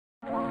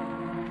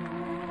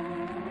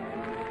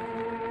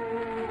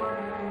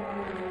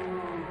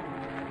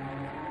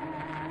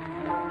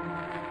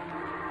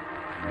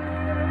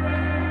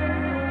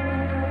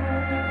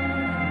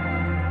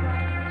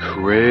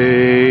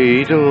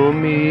Cradle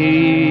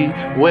me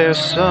where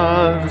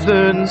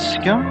southern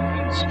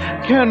skies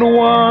can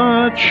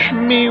watch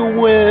me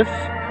with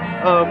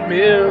a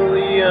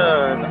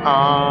million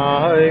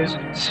eyes.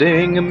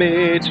 Sing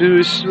me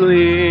to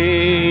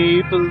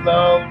sleep,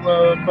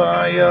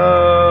 lullaby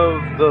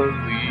of the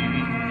leaves.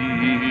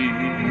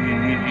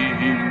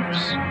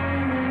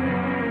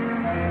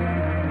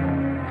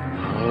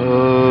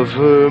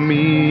 Cover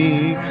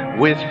me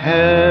with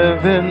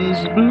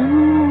heaven's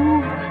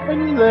blue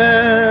and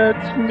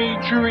let me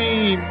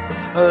dream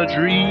a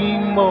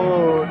dream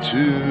or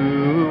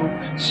two.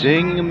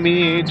 Sing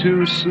me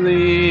to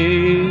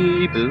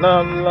sleep,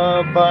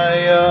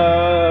 lullaby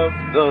of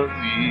the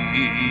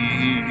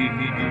leaves.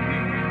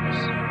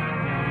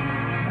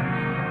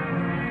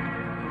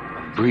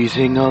 I'm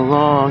breezing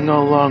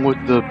along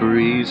with the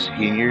breeze,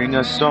 hearing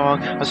a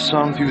song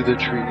through the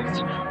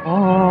trees.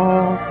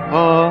 Oh,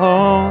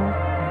 oh,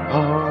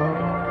 oh.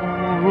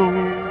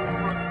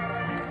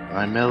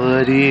 My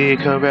melody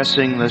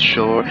caressing the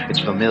shore, it's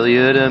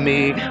familiar to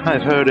me,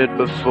 I've heard it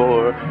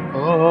before.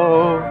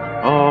 Oh,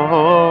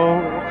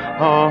 oh,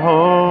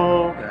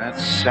 oh, that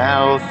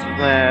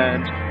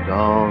Southland,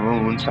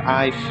 don't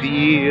I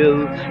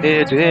feel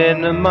it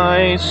in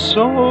my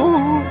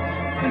soul?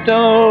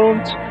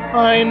 Don't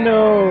I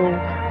know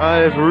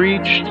I've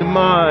reached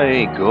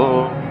my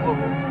goal?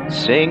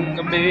 Sing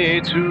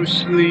me to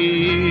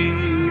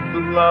sleep,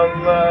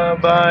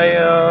 lullaby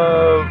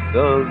of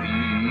the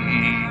leaves.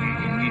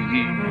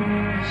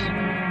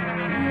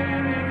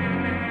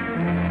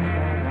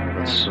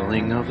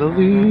 Rustling of the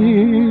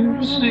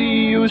leaves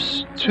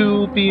used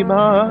to be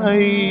my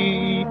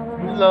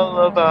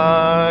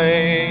lullaby.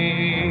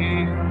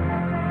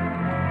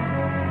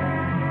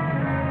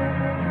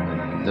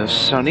 In the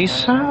sunny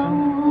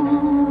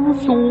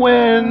south,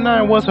 when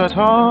I was at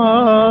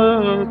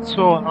heart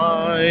so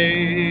high,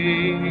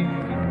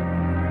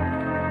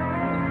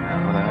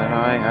 now that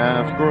I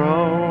have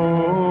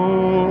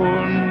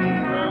grown,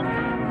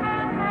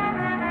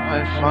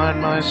 I find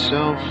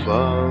myself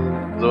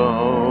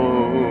alone.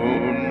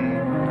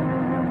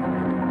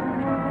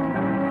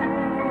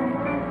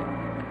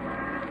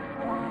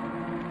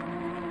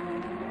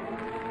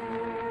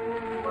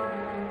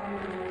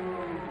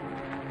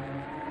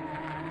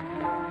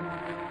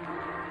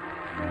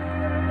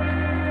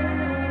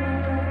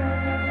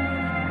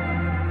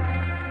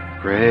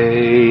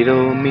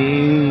 Cradle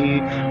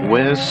me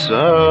where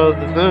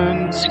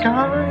southern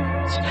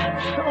skies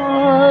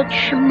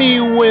touch me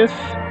with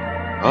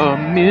a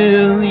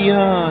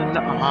million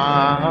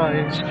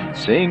eyes.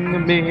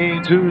 Sing me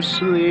to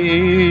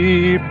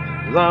sleep,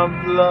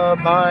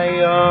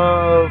 lullaby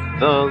of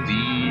the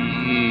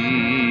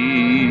leaves.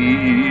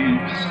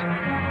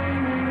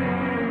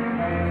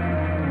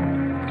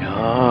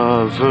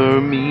 Cover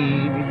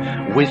me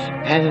with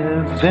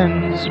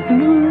heaven's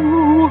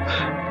blue,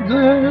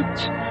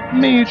 let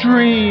me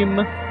dream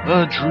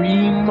a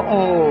dream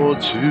or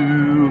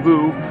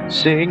two.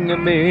 Sing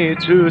me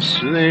to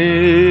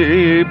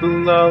sleep,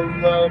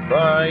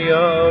 lullaby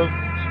of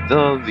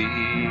the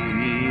leaves.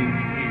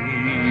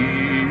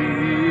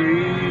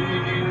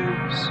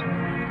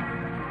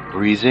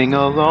 Breezing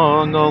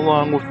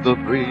along with the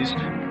breeze,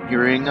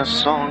 hearing a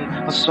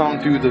song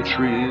through the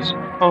trees.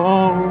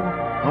 Oh,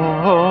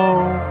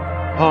 oh,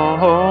 oh,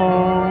 oh.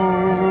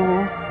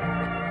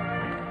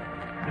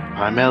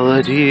 My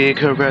melody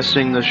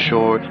caressing the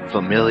shore,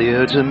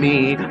 familiar to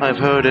me, I've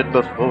heard it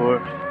before.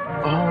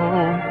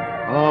 Oh,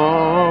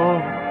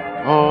 oh,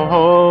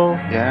 oh,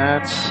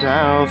 that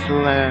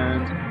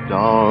Southland,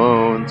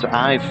 don't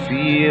I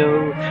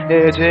feel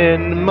it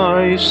in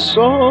my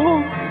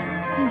soul?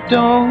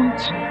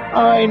 Don't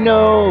I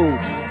know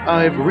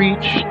I've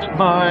reached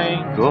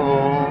my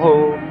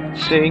goal?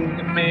 Sing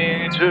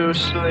me to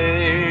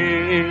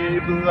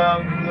sleep,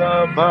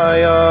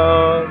 lullaby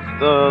of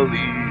the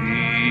leaves.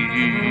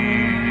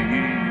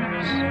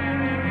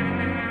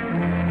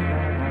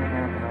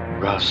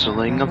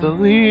 Rustling of the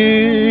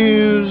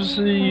leaves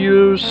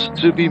used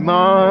to be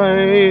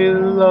my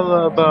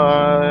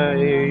lullaby.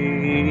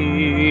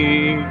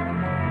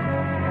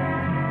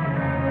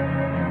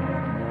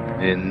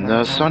 In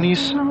the sunny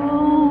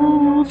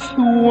south,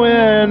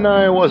 when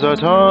I was at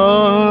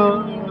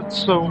heart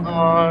so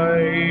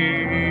high,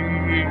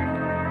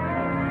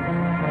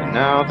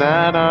 now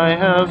that I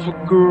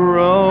have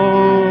grown,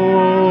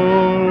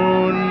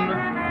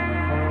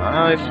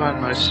 I find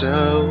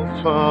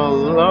myself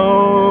alone.